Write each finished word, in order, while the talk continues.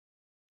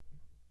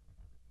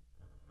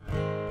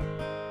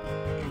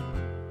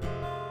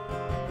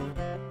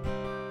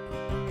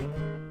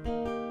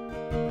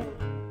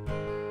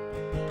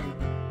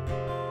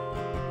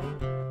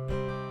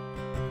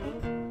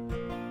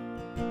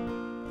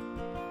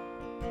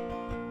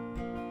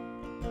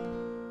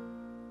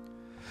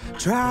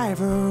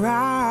drive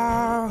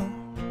around.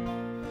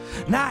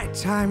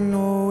 Nighttime,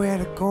 nowhere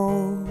to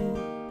go.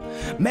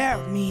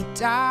 Melt me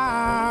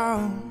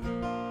down.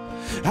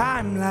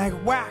 I'm like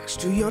wax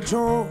to your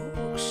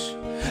jokes,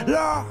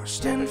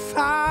 lost and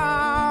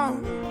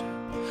found.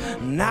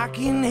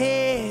 Knocking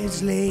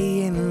heads,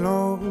 laying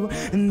low,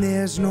 and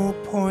there's no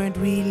point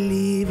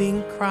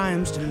reliving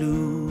crimes to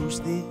lose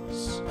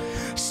this.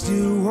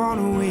 Still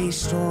wanna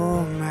waste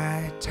all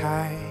my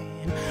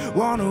time,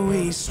 wanna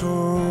waste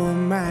all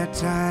my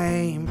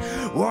time,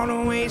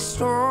 wanna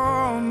waste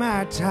all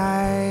my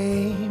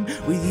time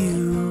with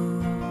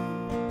you.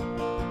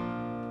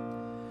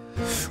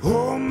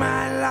 Oh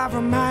my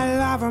lover, my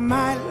lover,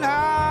 my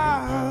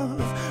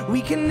love,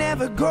 we can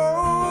never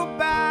go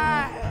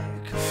back.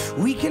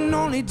 We can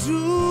only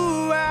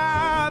do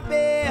our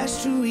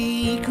best to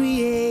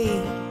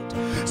recreate.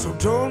 So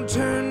don't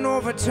turn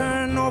over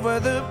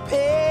the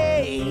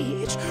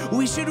page.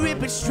 We should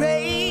rip it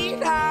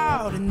straight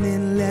out, and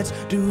then let's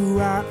do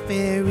our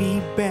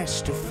very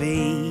best to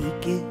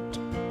fake it.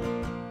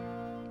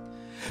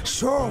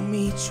 Show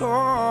me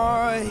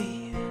joy,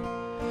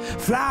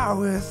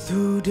 flower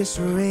through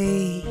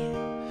disarray.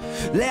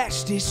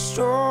 Let's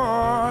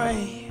destroy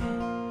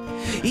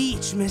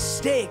each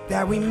mistake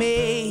that we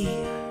made,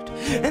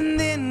 and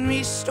then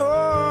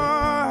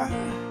restore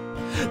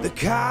the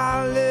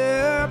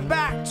color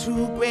back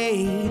to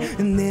gray.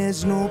 And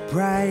there's no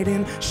pride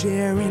in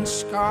sharing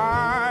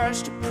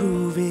scars to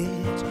prove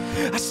it.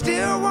 I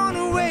still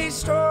wanna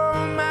waste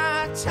all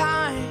my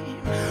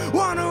time,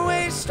 wanna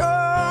waste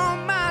all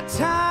my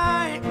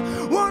time,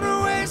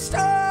 wanna waste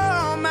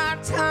all my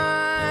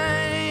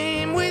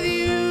time with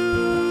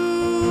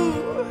you.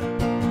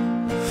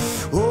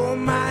 Oh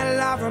my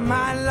lover,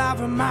 my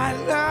lover, my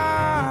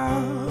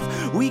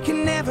love, we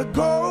can never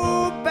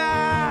go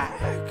back.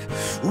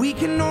 We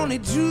can only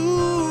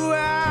do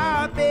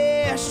our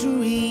best to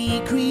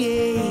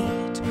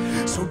recreate.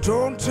 So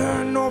don't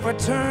turn over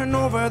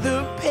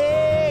the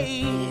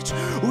page.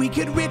 We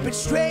could rip it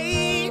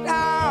straight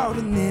out,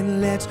 and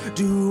then let's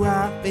do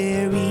our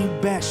very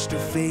best to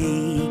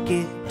fake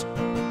it.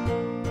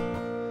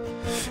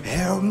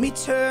 Help me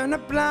turn a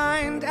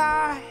blind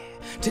eye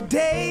to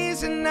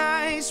days and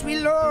nights we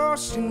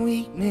lost in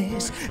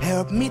weakness.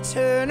 Help me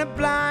turn a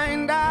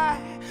blind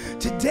eye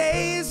to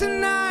days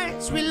and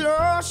nights we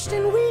lost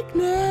in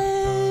weakness.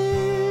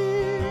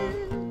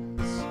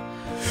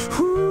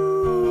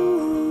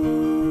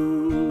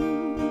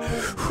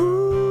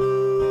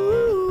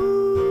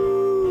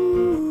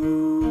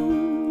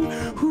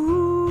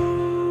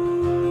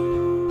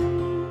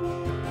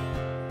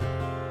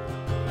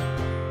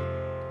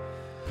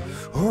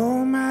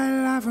 Oh my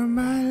lover,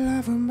 my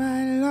lover,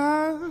 my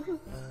love,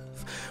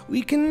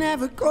 we can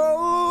never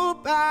go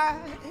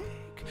back.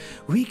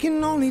 We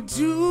can only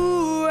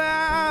do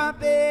our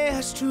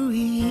best to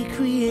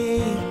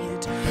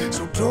recreate.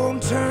 So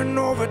don't turn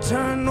over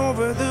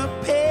the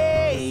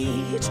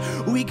page.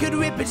 We could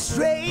rip it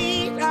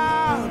straight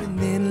out, and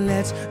then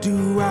let's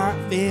do our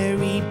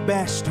very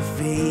best to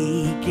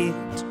fake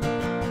it.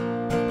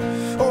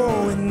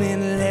 Oh, and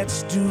then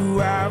let's do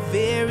our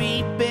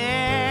very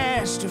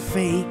best to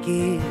fake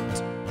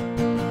it.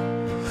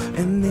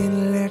 And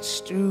then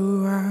let's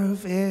do our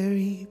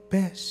very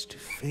best to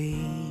fake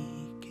it.